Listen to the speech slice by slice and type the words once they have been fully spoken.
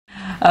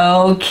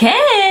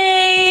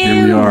Okay.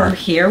 Here we are.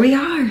 Here we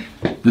are.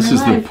 This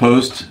is the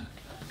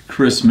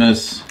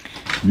post-Christmas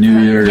New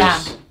Year's.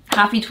 Yeah.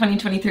 Happy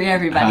 2023,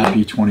 everybody.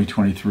 Happy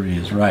 2023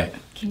 is right.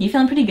 You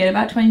feeling pretty good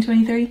about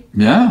 2023?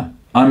 Yeah.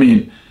 I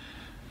mean,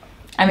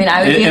 I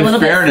would be a little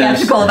bit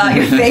skeptical about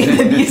your faith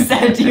if you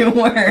said you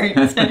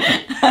weren't.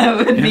 I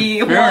would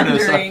be fairness,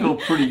 wondering. I feel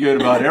pretty good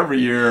about every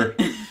year.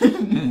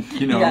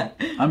 Yeah.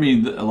 I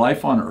mean,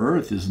 life on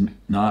earth is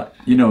not,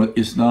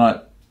 it's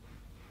not,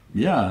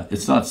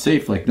 it's not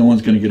safe. Like, no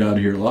one's going to get out of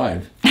here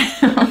alive.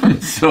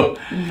 So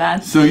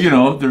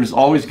there's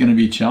always going to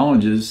be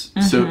challenges.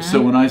 Mm-hmm.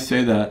 So when I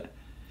say that,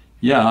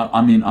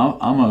 I mean,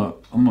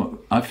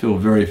 I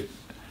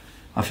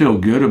feel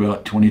good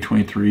about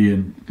 2023,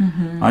 and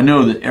I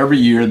know that every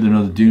year,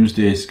 the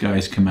doomsday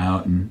guys come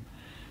out, and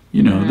a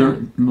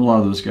lot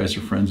of those guys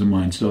are friends of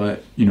mine. So I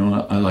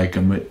like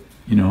them, but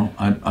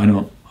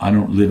I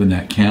don't live in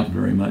that camp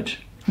very much.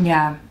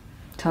 Yeah,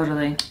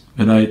 totally.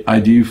 But I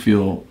do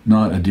feel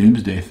not a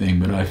doomsday thing,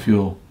 but I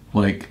feel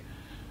like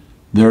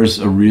there's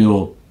a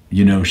real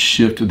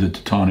shift of the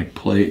tectonic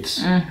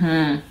plates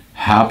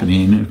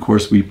happening. And of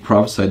course, we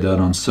prophesied that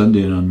on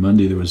Sunday, and on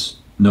Monday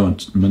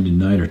Monday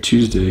night or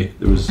Tuesday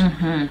there was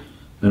an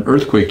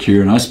earthquake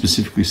here, and I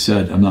specifically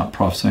said I'm not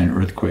prophesying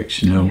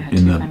earthquakes, in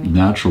the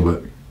natural,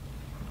 but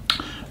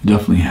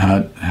definitely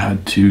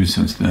had two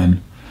since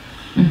then.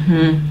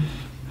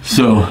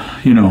 So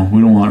we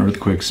don't want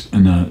earthquakes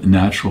in the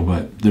natural,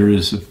 but there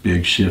is a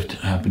big shift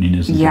happening,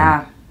 isn't there?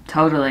 Yeah,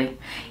 totally.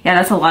 Yeah,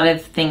 that's a lot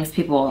of things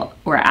people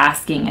were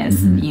asking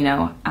is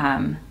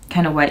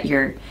kind of what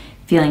you're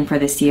feeling for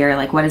this year,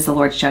 like what is the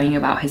Lord showing you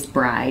about his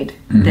bride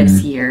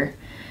this year,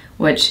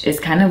 which is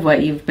kind of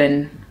what you've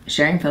been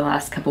sharing for the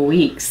last couple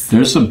weeks.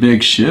 There's a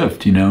big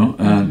shift,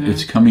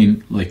 it's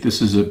coming. Like this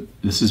has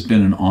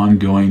been an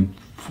ongoing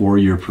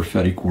 4-year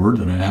prophetic word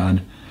that I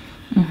had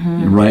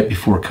right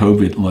before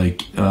COVID.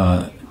 Like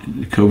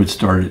COVID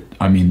started.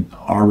 I mean,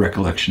 our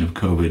recollection of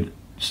COVID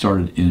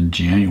started in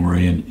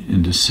January, and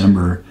in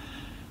December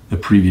the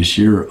previous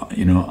year,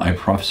 I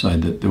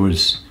prophesied that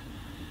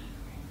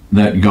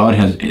that God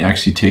has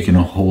actually taken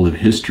a hold of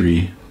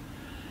history,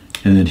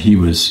 and that he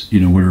was,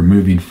 we were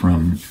moving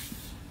from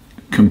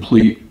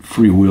complete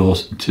free will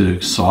to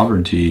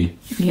sovereignty.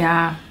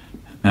 Yeah.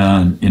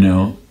 And,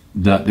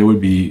 that there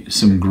would be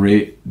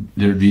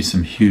there'd be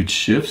some huge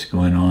shifts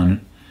going on.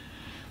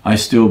 I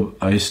still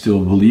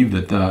believe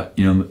that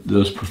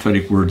those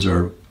prophetic words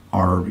are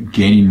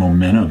gaining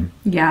momentum.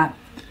 Yeah.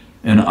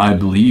 And I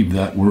believe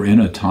that we're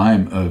in a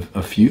time of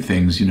a few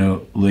things,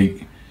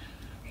 like,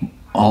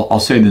 I'll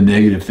say the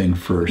negative thing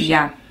first.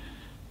 Yeah.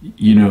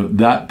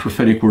 That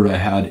prophetic word I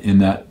had in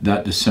that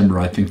December,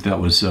 I think that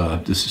was,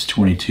 this is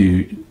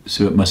 22,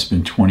 so it must have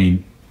been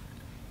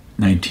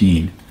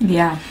 2019.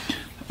 Yeah.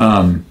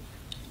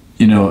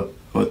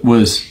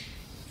 Was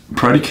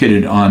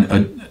predicated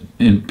on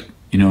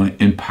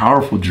in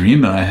powerful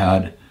dream that I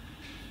had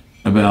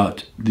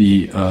about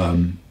the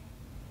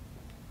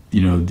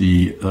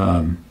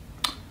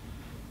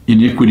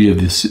iniquity of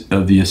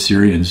the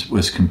Assyrians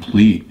was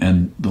complete,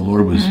 and the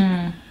Lord was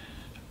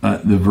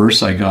the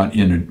verse I got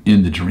in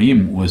the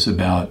dream was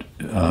about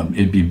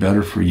it'd be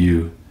better for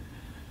you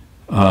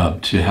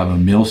to have a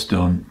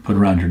millstone put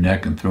around your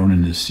neck and thrown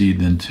into the sea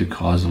than to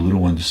cause a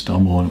little one to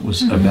stumble. And it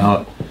was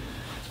about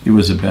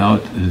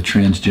the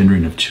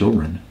transgendering of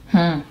children.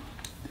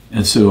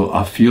 And so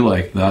I feel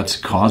like that's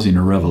causing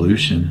a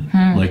revolution.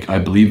 Like, I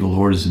believe the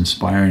Lord is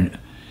inspiring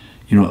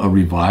a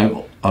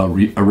revival, a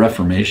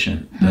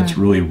reformation that's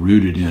really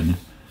rooted in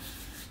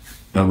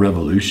a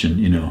revolution,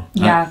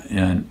 Yeah.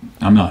 And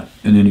I'm not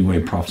in any way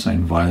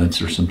prophesying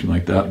violence or something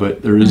like that,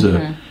 but there is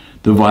the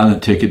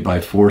violent take it by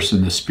force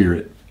in the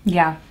spirit.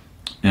 Yeah.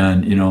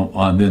 And,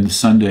 then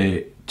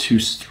Sunday, two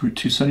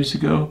Sundays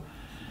ago,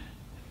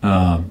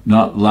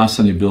 not last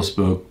Sunday Bill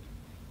spoke,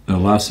 the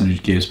last Sunday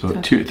Gabe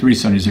spoke, 3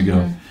 Sundays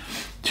ago,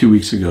 2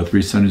 weeks ago,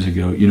 3 Sundays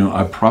ago,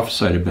 I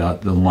prophesied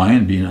about the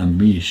lion being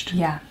unleashed.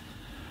 Yeah.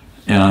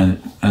 And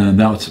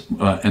that was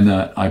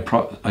that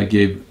I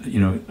gave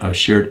I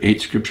shared 8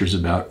 scriptures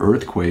about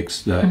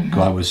earthquakes that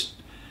God was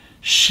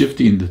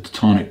shifting the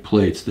tectonic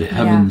plates, the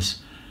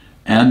heavens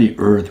and the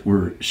earth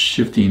were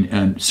shifting,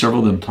 and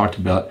several of them talked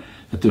about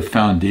that the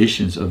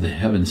foundations of the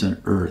heavens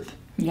and earth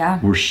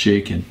were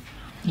shaken.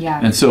 Yeah.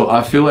 And so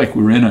I feel like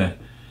we're in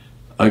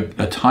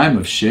a time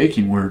of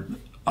shaking where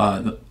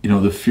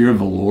the fear of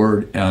the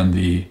Lord and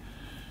the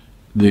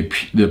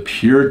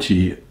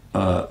purity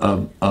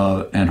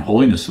and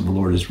holiness of the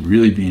Lord is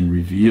really being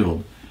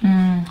revealed.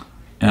 And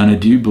I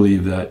do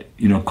believe that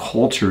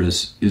culture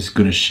is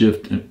going to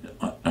shift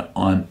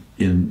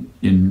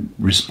in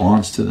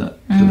response to that.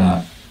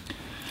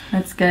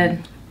 That's good.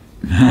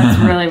 That's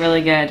really,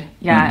 really good.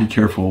 Yeah. Be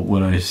careful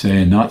what I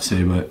say and not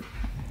say, but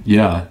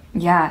yeah.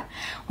 Yeah.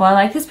 Well, I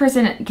like this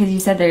person because you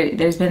said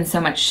there's been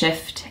so much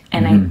shift,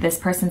 and this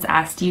person's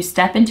asked, do you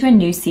step into a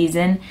new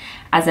season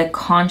as a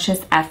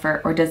conscious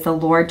effort, or does the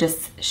Lord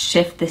just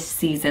shift the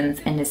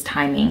seasons in his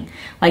timing?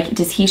 Like,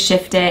 does he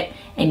shift it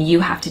and you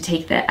have to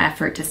take the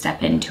effort to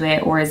step into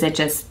it, or is it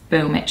just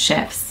boom, it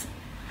shifts?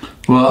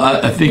 Well,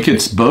 I think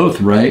it's both,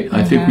 right?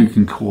 I think we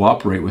can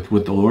cooperate with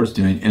what the Lord's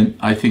doing, and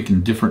I think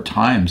in different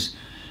times,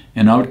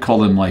 and I would call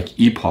them like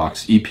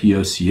epochs,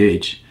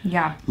 E-P-O-C-H.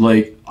 Yeah.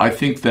 Like, I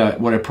think that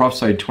what I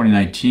prophesied in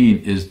 2019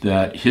 is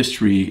that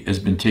history has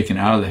been taken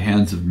out of the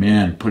hands of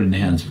man, put in the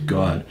hands of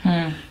God.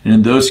 And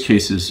in those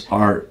cases,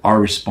 our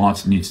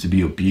response needs to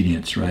be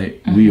obedience,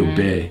 right? We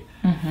obey.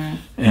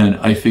 And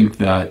I think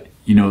that,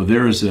 you know,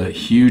 there is a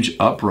huge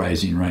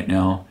uprising right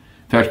now.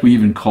 In fact, we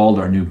even called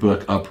our new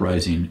book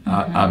Uprising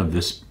out of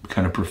this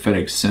kind of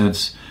prophetic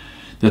sense,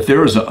 that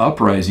there is an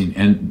uprising,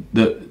 and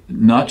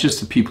not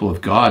just the people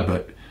of God,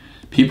 but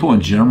people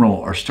in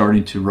general are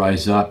starting to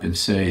rise up and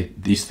say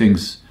these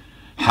things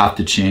have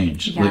to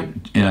change. Yeah. Like,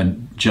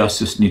 and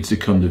justice needs to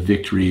come to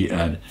victory,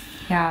 and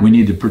Yeah. we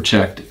need to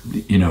protect,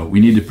 you know,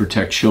 we need to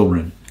protect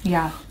children.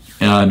 Yeah.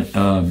 And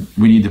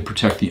we need to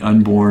protect the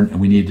unborn, and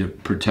we need to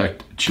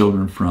protect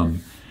children from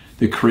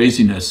the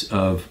craziness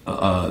of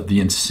the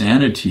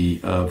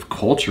insanity of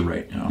culture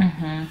right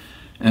now.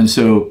 And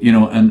so, you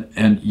know,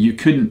 and you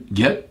couldn't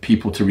get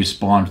people to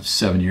respond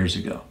 7 years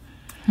ago.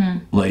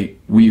 Like,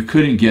 you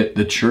couldn't get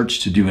the church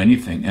to do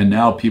anything. And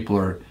now people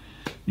are,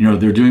 you know,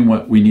 they're doing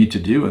what we need to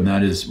do, and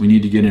that is we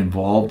need to get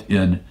involved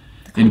in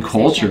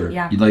culture.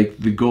 Yeah. Like,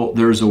 the goal,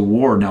 there's a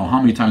war. Now,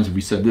 how many times have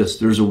we said this?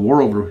 There's a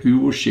war over who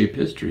will shape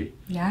history.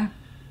 Yeah.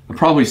 I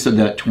probably said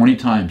that 20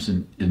 times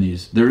in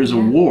these. There is a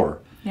war.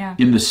 Yeah.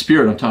 In the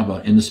spirit, I'm talking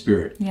about in the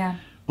spirit, Yeah.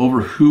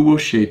 over who will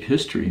shape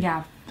history.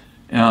 Yeah.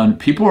 And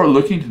people are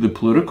looking to the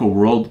political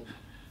world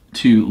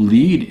to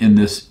lead in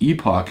this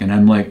epoch, and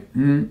I'm like,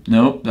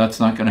 nope, that's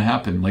not going to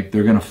happen. Like,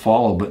 they're going to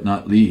follow but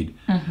not lead.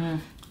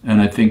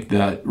 And I think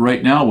that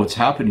right now what's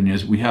happening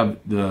is we have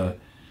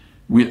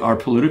our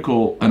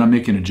political, and I'm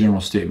making a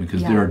general statement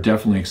because there are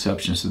definitely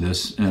exceptions to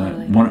this.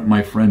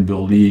 My friend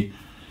Bill Lee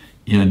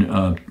in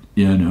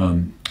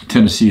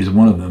Tennessee is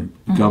one of them.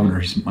 Governor,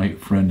 he's my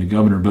friend, the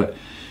governor.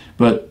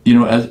 But you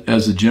know,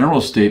 as a general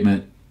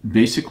statement,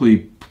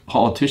 basically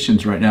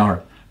politicians right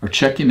now are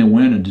checking the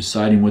wind and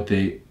deciding what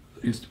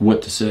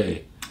to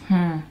say.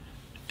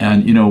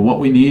 And you know what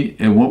we need,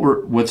 and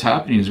what's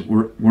happening is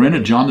we're in a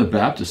John the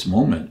Baptist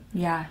moment.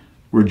 Yeah.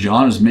 Where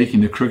John is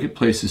making the crooked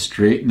places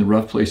straight and the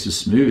rough places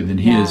smooth, and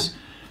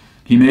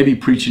he may be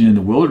preaching in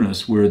the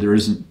wilderness where there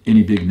isn't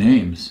any big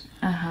names.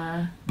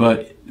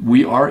 But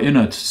we are in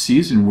a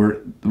season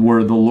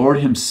where the Lord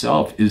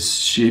Himself is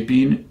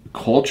shaping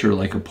culture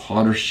like a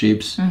potter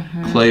shapes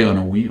clay on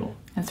a wheel.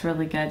 That's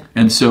really good.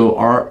 And so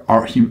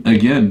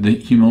again, the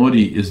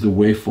humility is the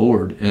way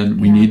forward,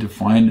 and we need to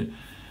find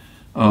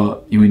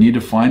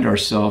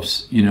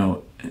ourselves, you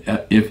know,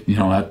 at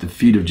the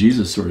feet of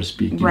Jesus, so to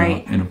speak, you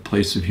know, in a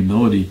place of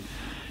humility,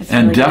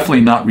 and really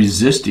definitely not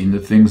resisting the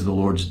things the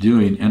Lord's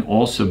doing, and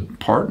also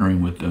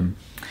partnering with them.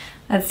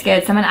 That's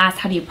good. Someone asked,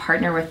 how do you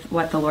partner with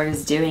what the Lord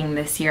is doing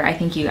this year? I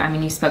think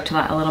you spoke to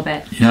that a little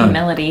bit.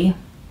 Humility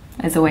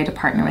as a way to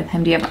partner with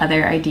Him. Do you have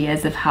other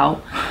ideas of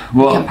how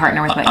we can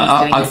partner with what He's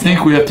doing? I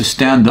think we have to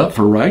stand up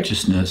for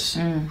righteousness,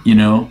 you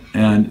know,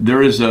 and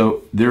there is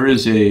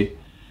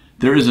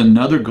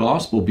another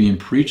gospel being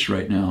preached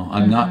right now.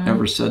 I've not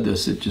ever said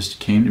this. It just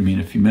came to me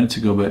a few minutes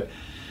ago, but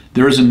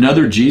there is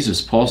another Jesus.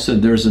 Paul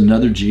said there's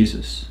another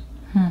Jesus,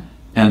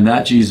 and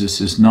that Jesus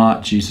is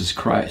not Jesus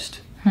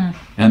Christ.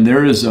 And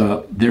there is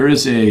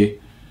a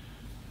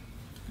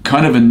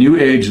kind of a new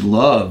age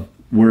love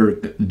where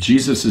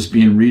Jesus is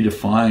being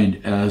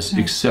redefined as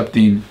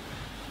accepting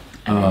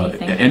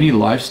any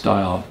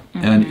lifestyle,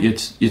 and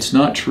it's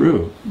not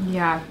true.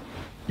 Yeah,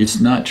 it's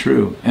not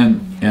true,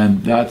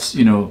 and that's,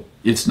 you know,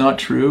 it's not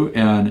true.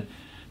 And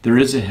there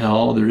is a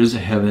hell, there is a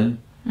heaven.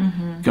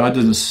 God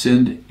doesn't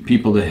send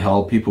people to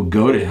hell. People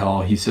go to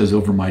hell, He says,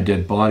 over my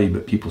dead body,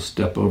 but people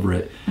step over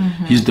it.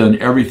 He's done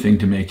everything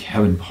to make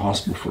heaven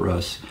possible for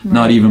us,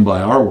 not even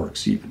by our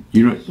works, even.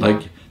 You don't,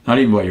 like, not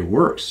even by your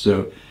works.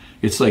 So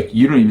it's like,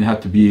 you don't even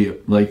have to be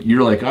like,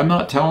 you're like, I'm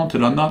not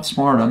talented, I'm not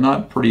smart, I'm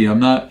not pretty, I'm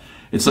not,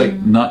 it's like,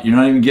 you're not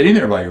even getting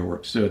there by your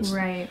works. So it's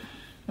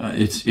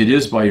it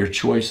is by your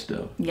choice,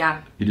 though.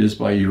 Yeah. It is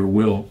by your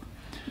will.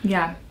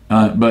 Yeah.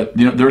 But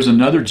you know, there's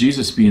another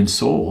Jesus being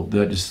sold.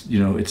 That is, you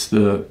know, it's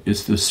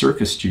the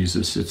circus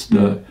Jesus. It's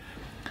the,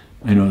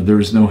 you know, there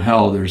is no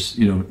hell. There's,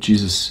 you know,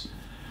 Jesus.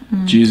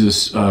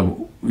 Jesus.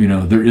 You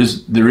know, there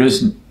is.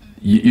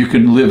 You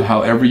can live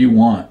however you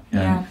want,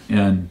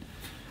 and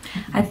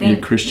I think be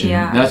a Christian.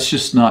 That's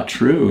just not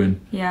true, and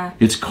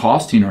it's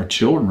costing our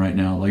children right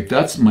now. Like,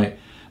 that's my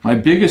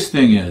biggest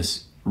thing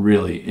is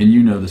really, and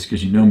you know this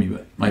because you know me,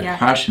 but my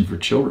passion for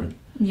children.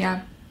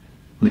 Yeah.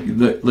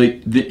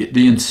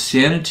 The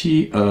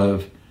insanity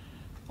of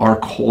our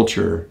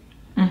culture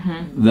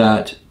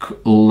that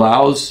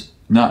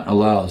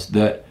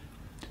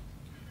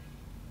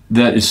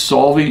is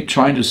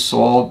trying to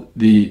solve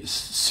the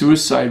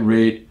suicide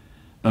rate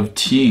of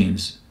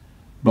teens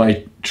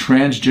by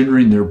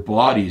transgendering their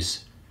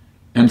bodies,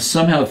 and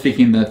somehow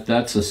thinking that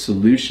that's a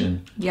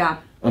solution. Yeah.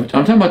 I'm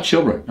talking about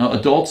children. Now,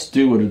 adults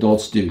do what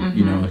adults do.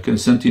 You know, a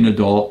consenting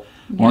adult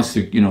wants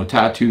to, you know,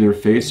 tattoo their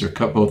face or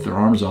cut both their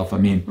arms off. I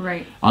mean,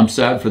 I'm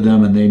sad for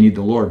them and they need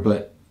the Lord,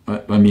 but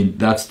I mean,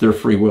 that's their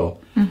free will.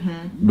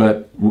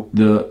 But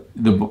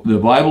the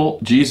Bible,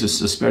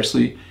 Jesus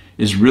especially,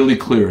 is really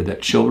clear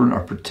that children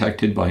are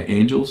protected by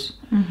angels,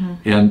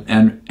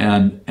 and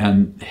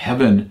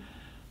heaven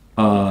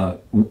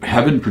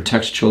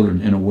protects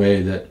children in a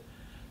way that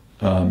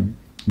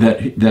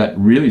that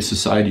really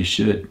society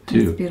should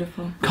too. It's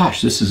beautiful.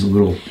 Gosh, this is a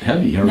little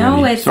heavy already.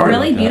 No, it's Sorry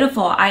really about that.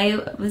 beautiful. I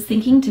was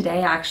thinking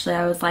today, actually,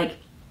 I was like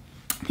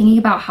thinking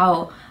about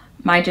how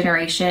my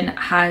generation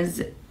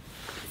has,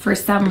 for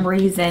some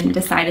reason,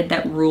 decided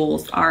that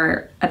rules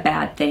are a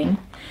bad thing.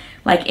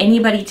 Like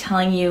anybody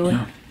telling you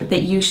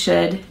that you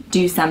should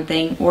do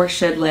something or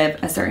should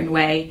live a certain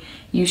way,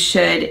 you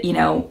should, you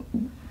know,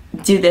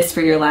 do this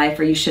for your life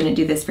or you shouldn't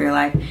do this for your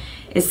life,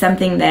 is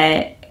something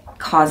that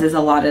causes a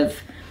lot of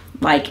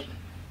like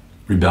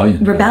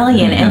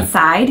rebellion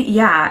inside.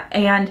 Yeah.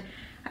 And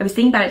I was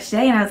thinking about it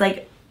today and I was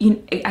like,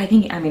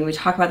 I mean, we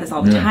talk about this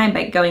all the time,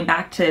 but going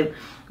back to,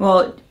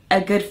 well, a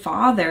good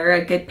father,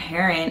 a good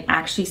parent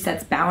actually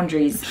sets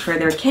boundaries for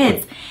their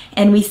kids.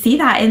 And we see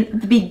that in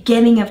the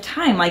beginning of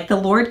time. Like the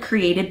Lord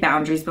created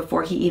boundaries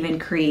before he even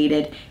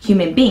created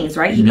human beings,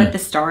 right? He put the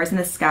stars in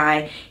the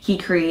sky. He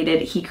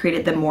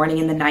created the morning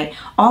and the night,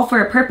 all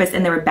for a purpose.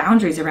 And there were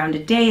boundaries around a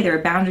day. There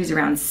were boundaries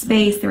around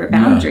space. There were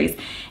boundaries.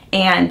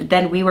 And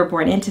then we were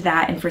born into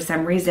that. And for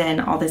some reason,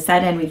 all of a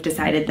sudden, we've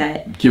decided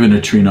that... Given a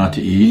tree not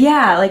to eat.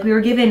 Yeah, like we were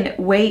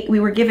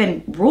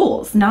given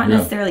rules, not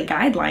necessarily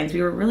guidelines.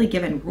 We were really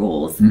given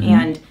rules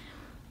and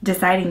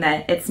deciding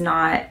that it's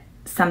not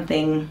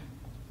something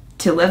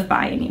to live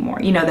by anymore.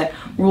 You know, that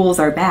rules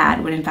are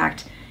bad, when in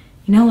fact,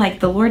 you know,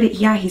 like the Lord,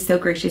 he's so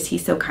gracious,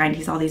 he's so kind,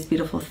 he's all these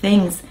beautiful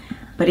things,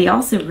 but he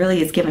also really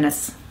has given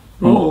us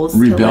rules.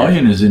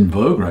 Rebellion is in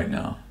vogue right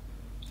now.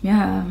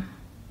 Yeah.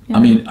 I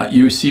mean,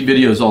 you see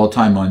videos all the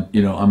time on,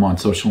 you know, I'm on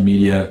social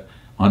media,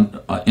 on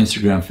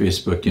Instagram,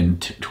 Facebook,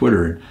 and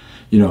Twitter.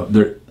 You know,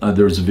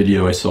 there was a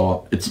video I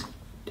saw.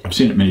 I've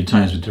seen it many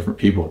times with different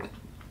people.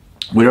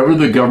 Whatever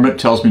the government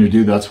tells me to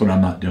do, that's what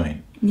I'm not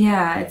doing.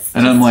 Yeah,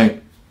 and I'm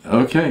like,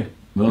 okay,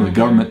 well, the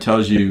government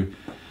tells you,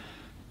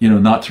 you know,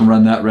 not to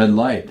run that red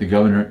light. The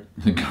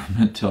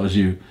government tells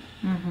you,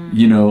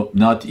 you know,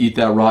 not to eat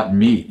that rotten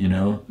meat. You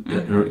know,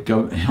 it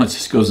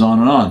just goes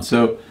on and on.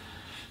 So,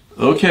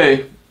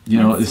 okay. You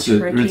know, it's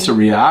a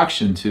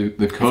reaction to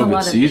the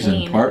COVID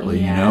season, partly,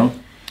 you know?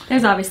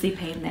 There's obviously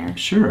pain there.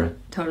 Sure.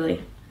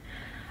 Totally.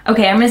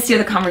 Okay, I'm going to steer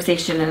the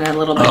conversation in a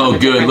little bit. Oh,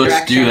 good.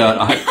 Let's do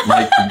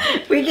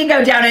that. We can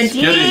go down a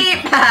deep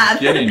path.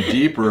 Getting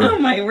deeper. Oh,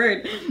 my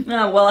word.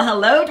 Well,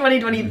 hello,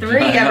 2023,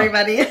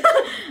 everybody.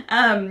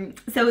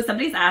 So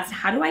somebody's asked,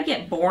 how do I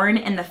get born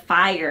in the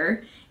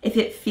fire if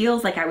it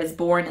feels like I was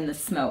born in the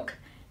smoke?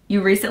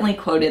 You recently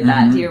quoted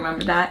that. Do you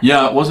remember that?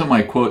 Yeah, it wasn't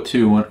my quote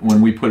too.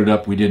 When we put it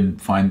up, we didn't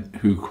find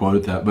who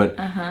quoted that, but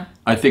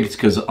I think it's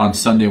because on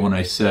Sunday when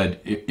I said,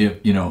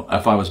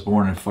 if I was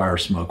born in fire,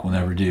 smoke will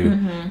never do,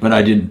 but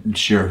I didn't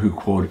share who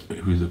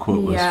the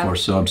quote was for.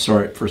 So I'm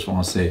sorry. First of all,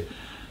 I'll say,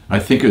 I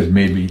think it was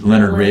maybe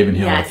Leonard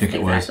Ravenhill. Yes, I think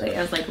it was. Exactly.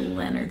 I was like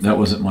Leonard. That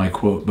wasn't my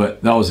quote,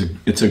 but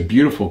it's a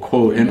beautiful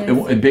quote,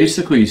 and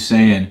basically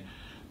saying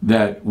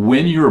that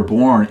when you're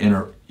born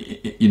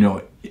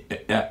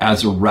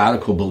as a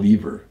radical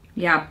believer.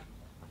 Yeah.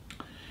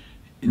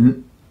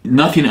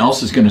 Nothing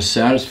else is going to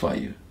satisfy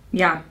you.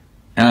 Yeah.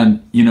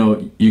 And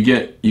you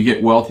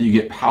get wealthy, you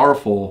get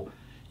powerful,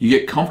 you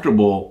get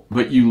comfortable,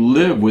 but you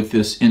live with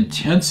this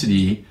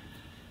intensity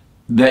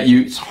that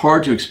it's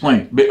hard to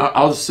explain. But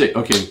I'll just say,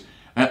 okay,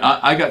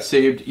 I got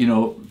saved.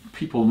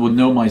 People will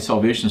know my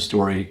salvation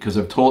story because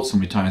I've told it so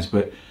many times.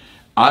 But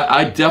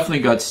I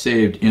definitely got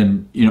saved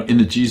in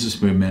the Jesus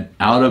movement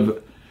out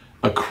of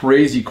a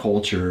crazy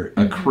culture,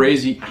 a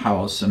crazy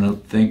house,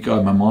 and thank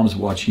God my mom's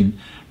watching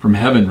from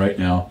heaven right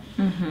now.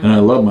 And I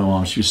love my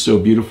mom; she was so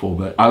beautiful.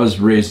 But I was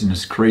raised in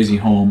this crazy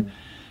home,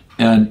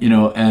 and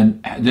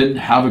and didn't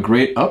have a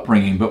great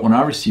upbringing. But when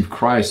I received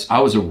Christ, I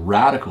was a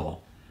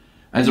radical.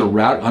 I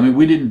mean,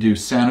 we didn't do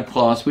Santa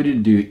Claus, we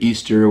didn't do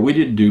Easter, we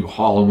didn't do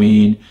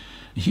Halloween.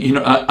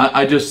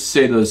 I just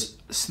say those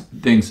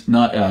things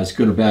not as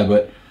good or bad,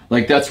 but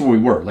like that's what we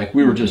were. Like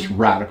we were just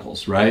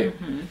radicals, right?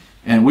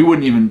 And we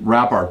wouldn't even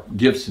wrap our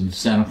gifts in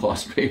Santa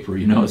Claus paper,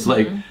 It's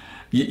like,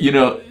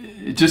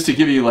 just to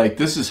give you like,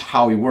 this is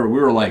how we were. We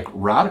were like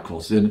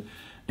radicals, and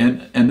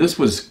this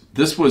was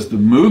the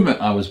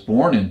movement I was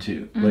born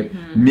into. Like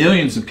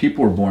millions of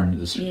people were born into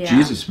this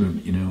Jesus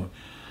movement,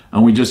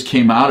 and we just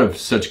came out of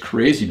such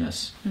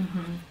craziness.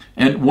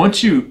 And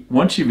once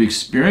you've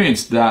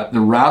experienced that,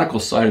 the radical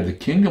side of the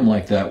kingdom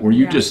like that, where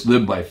you just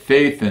live by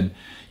faith and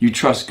you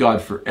trust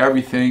God for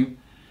everything,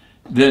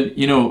 then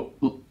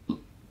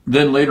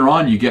then later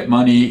on you get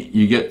money,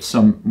 you get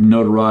some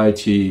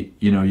notoriety,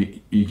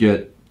 you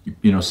get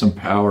some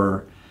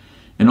power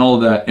and all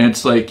of that, and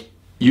it's like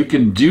you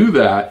can do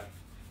that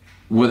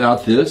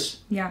without this,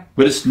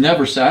 but it's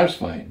never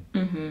satisfying.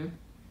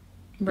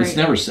 Right. It's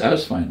never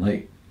satisfying.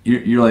 Like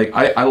you're like,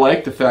 I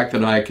like the fact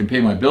that I can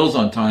pay my bills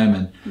on time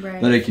and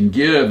that I can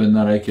give and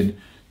that I can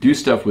do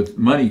stuff with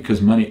money,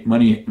 because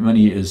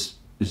money is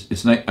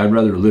it's not, I'd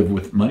rather live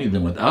with money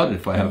than without it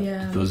if I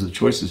have those are the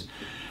choices.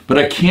 But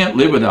I can't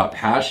live without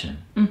passion.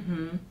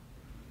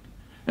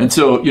 And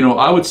so,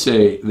 I would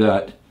say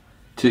that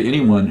to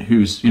anyone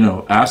who's,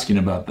 asking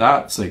about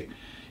that, it's like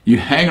you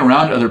hang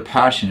around other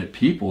passionate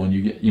people and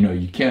you get,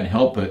 you can't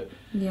help but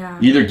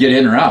either get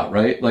in or out,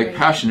 right? Like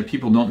passionate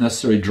people don't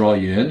necessarily draw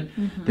you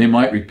in. They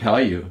might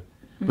repel you,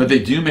 but they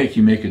do make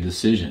you make a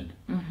decision.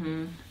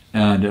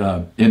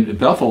 And in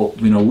Bethel,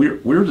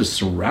 we're just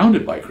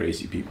surrounded by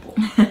crazy people.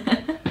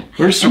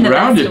 We're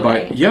surrounded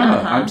by,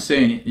 I'm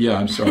saying,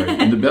 I'm sorry,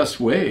 in the best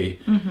way.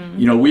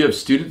 We have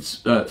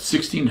students,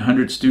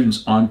 1,600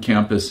 students on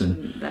campus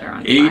and that are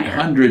on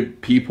 800 fire.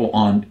 people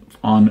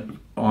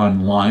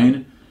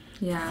online,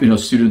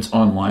 students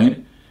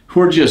online, who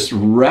are just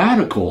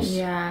radicals.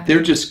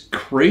 They're just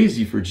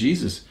crazy for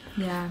Jesus.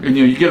 And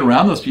you get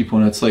around those people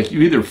and it's like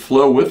you either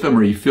flow with them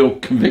or you feel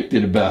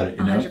convicted about it.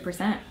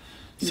 100%.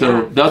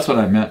 So that's what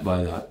I meant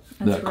by that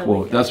really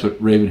quote. good. That's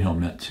what Ravenhill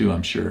meant too,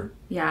 I'm sure.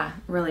 Yeah,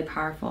 really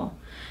powerful.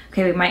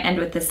 Okay, we might end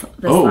with this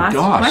last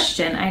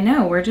question. I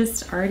know, we're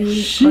just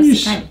already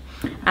close to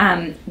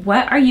time.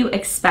 What are you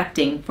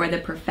expecting for the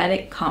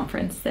Prophetic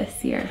Conference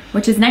this year?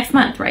 Which is next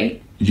month,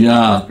 right?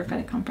 Yeah.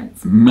 Prophetic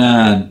Conference.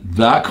 Man,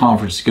 that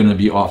conference is going to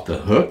be off the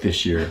hook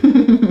this year.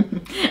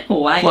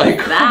 Why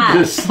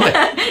is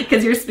that?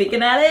 Because you're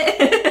speaking at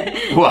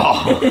it?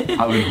 Well,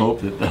 I would hope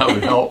that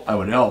would help. I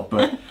would help,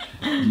 but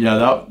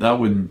yeah, that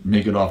wouldn't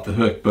make it off the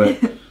hook. But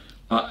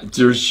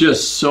there's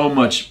just so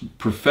much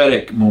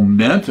prophetic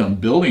momentum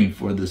building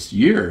for this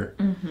year.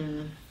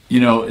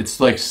 It's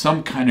like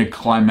some kind of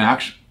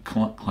climactic.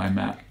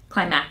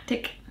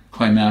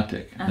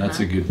 That's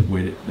a good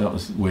way to. That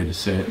was the way to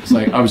say it. It's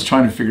like I was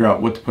trying to figure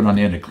out what to put on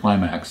the end of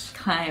climax.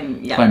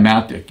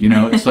 Climactic.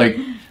 It's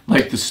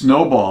like the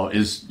snowball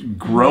is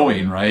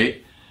growing,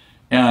 right?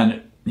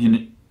 And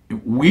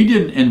we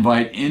didn't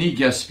invite any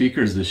guest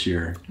speakers this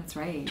year. That's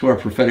right. To our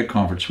prophetic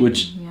conference,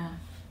 which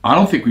I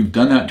don't think we've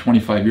done that in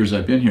 25 years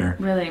I've been here.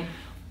 Really?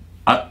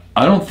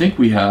 I don't think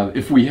we have.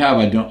 If we have,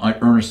 I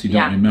earnestly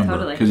don't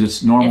remember because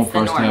it's normal for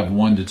us to have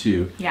 1 to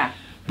 2. Yeah.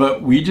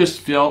 But we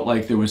just felt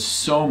like there was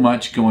so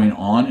much going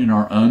on in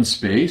our own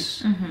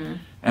space.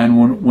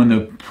 And when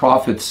the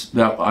prophets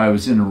that I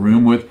was in a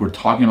room with were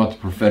talking about the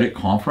prophetic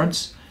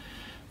conference,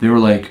 they were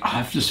like,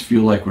 I just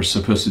feel like we're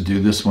supposed to do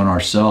this one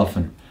ourselves.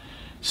 And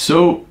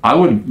so I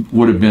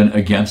would have been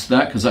against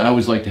that because I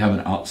always like to have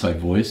an outside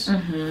voice.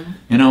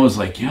 And I was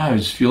like, I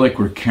just feel like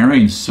we're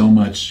carrying so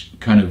much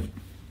kind of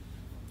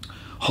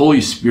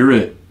Holy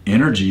Spirit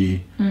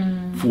energy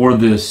for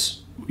this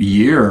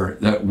year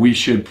that we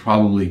should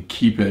probably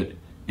keep it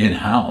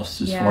in-house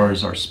as far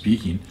as our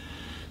speaking.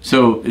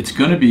 So it's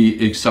going to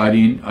be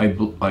exciting.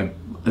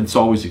 It's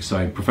always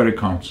exciting. Prophetic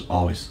conference is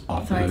always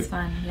off the hook. It's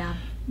always fun,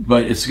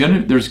 But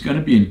there's going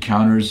to be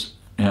encounters,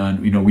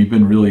 and we've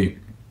been really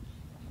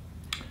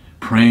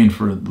praying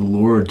for the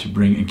Lord to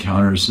bring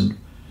encounters, and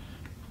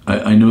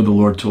I know the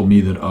Lord told me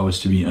that I was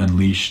to be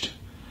unleashed.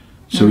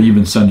 So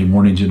even Sunday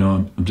mornings,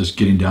 I'm just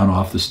getting down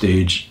off the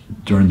stage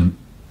during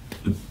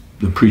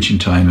the preaching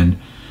time and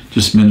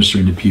just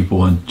ministering to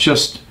people and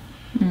just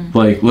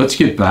like, let's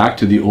get back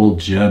to the old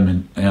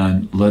gym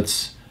and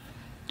let's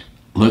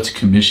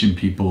commission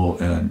people,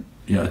 and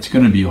it's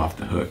going to be off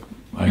the hook.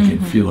 I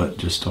can feel it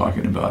just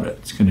talking about it.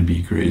 It's going to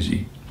be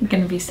crazy. It's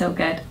going to be so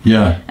good.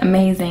 Yeah.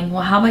 Amazing.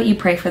 Well, how about you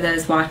pray for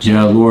those watching?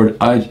 Yeah, Lord,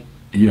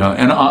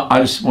 and I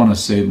just want to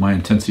say my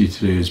intensity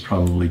today is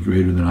probably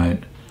greater than I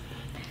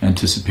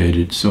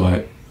anticipated. So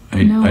I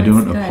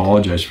don't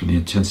apologize for the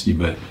intensity,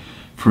 but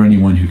for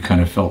anyone who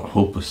kind of felt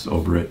hopeless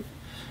over it,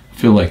 I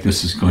feel like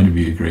this is going to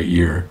be a great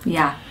year.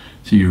 Yeah.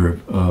 It's a year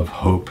of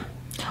hope.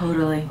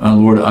 Totally.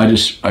 Lord,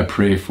 I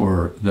pray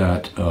for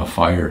that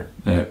fire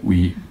that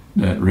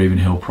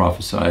Ravenhill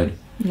prophesied.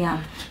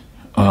 Yeah.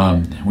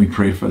 We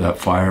pray for that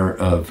fire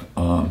of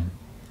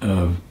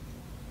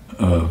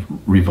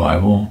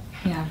revival.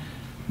 Yeah.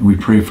 We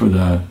pray for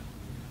the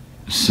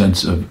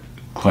sense of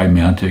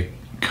climatic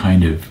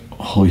kind of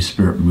Holy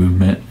Spirit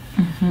movement.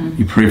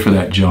 We pray for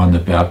that John the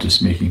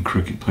Baptist making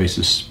crooked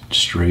places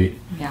straight.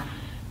 Yeah.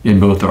 In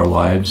both our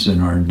lives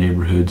and our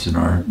neighborhoods and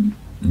our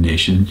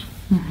nations.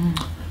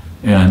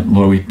 And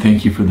Lord, we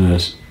thank you for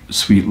this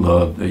sweet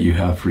love that you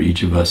have for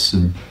each of us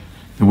and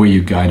the way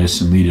you guide us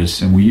and lead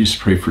us. And we just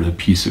pray for the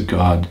peace of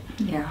God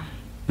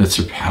that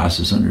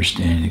surpasses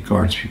understanding, that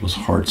guards people's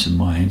hearts and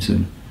minds.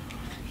 And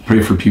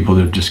pray for people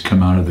that have just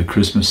come out of the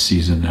Christmas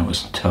season. That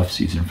was a tough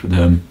season for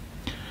them.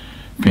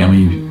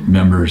 Family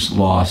members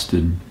lost,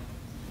 and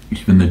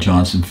even the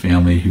Johnson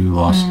family who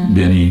lost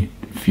Benny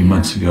a few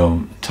months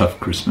ago. Tough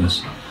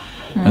Christmas.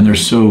 And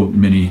there's so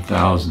many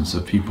thousands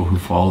of people who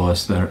follow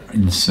us that are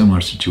in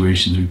similar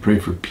situations. We pray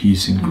for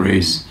peace and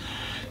grace,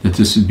 that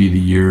this would be the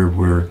year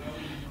where,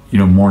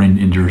 mourning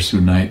endures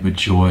through night, but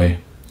joy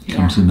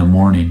comes in the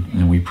morning.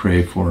 And we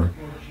pray for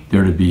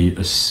there to be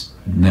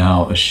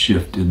now a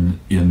shift in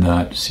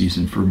that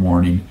season for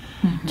mourning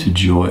to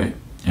joy.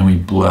 And we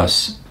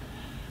bless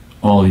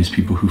all these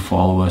people who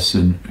follow us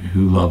and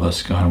who love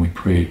us, God, and we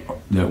pray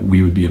that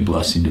we would be a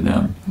blessing to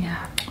them.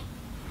 Yeah.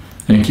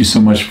 Thank you so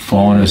much for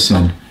following us,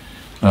 and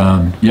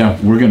yeah,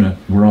 we're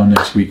on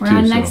next week. We're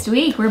on next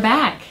week. We're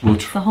back. We'll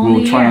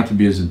try not to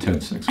be as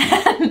intense next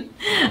week.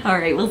 All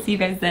right, we'll see you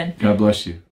guys then. God bless you.